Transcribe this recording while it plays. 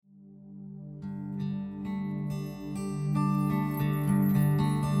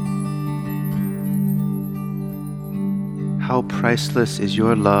How priceless is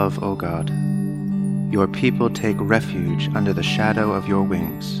your love, O God! Your people take refuge under the shadow of your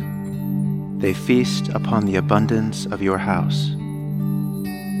wings. They feast upon the abundance of your house.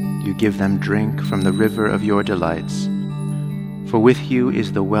 You give them drink from the river of your delights. For with you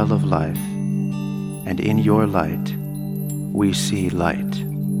is the well of life, and in your light we see light.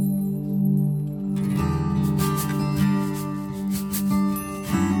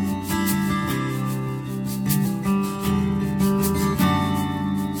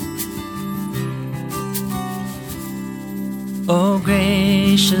 O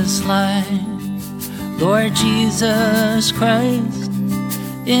gracious light, Lord Jesus Christ,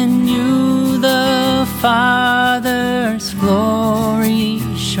 in you the Father's glory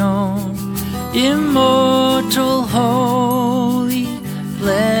shone. Immortal, holy,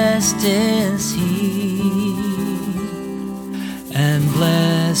 blessed is he, and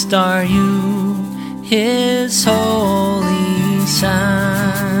blessed are you, his holy Son.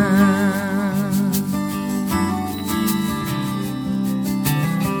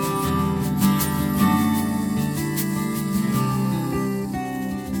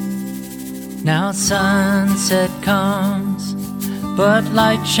 Now sunset comes, but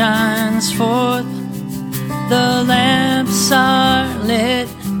light shines forth. The lamps are lit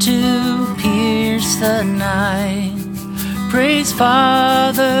to pierce the night. Praise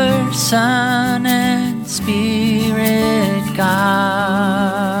Father, Son, and Spirit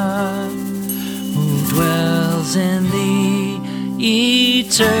God, who dwells in the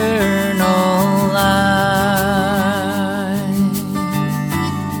eternal light.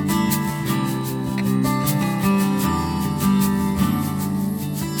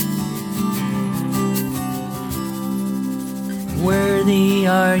 Worthy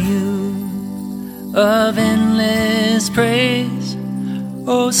are you of endless praise,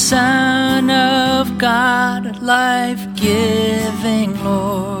 O Son of God, life-giving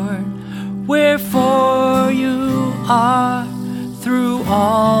Lord. Wherefore you are through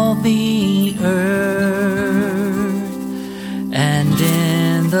all the earth, and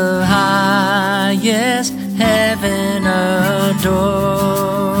in the highest heaven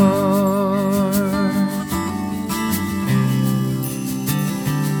adored.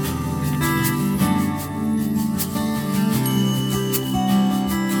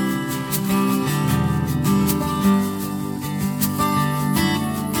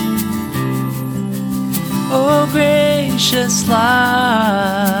 O gracious light.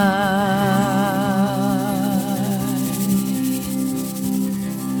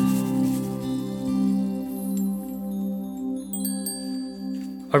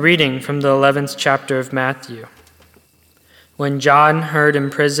 A reading from the 11th chapter of Matthew. When John heard in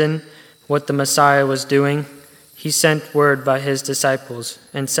prison what the Messiah was doing, he sent word by his disciples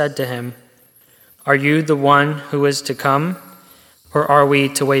and said to him, "Are you the one who is to come, or are we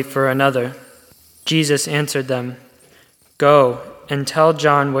to wait for another?" Jesus answered them, "Go and tell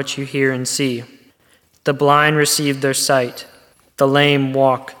John what you hear and see. The blind receive their sight, the lame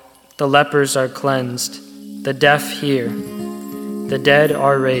walk, the lepers are cleansed, the deaf hear, the dead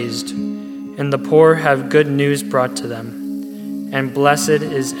are raised, and the poor have good news brought to them. And blessed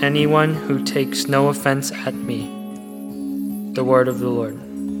is anyone who takes no offense at me." The word of the Lord.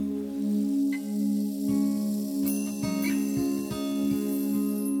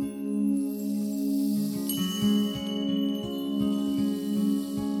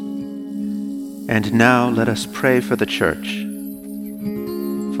 And now let us pray for the church,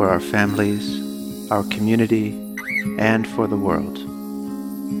 for our families, our community, and for the world.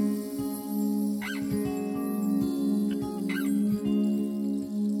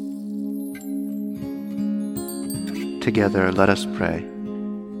 Together let us pray.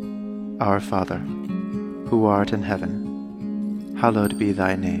 Our Father, who art in heaven, hallowed be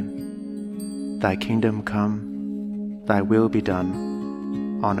thy name. Thy kingdom come, thy will be done,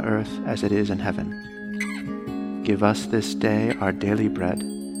 on earth as it is in heaven. Give us this day our daily bread,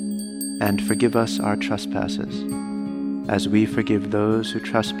 and forgive us our trespasses, as we forgive those who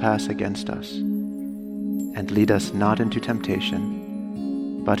trespass against us. And lead us not into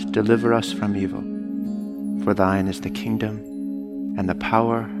temptation, but deliver us from evil. For thine is the kingdom, and the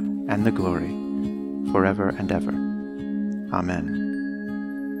power, and the glory, forever and ever. Amen.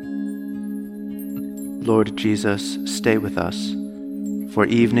 Lord Jesus, stay with us, for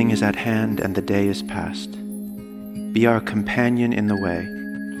evening is at hand and the day is past. Be our companion in the way.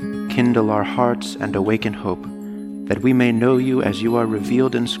 Kindle our hearts and awaken hope, that we may know you as you are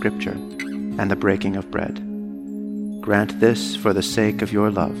revealed in Scripture and the breaking of bread. Grant this for the sake of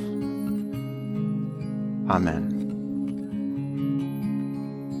your love. Amen.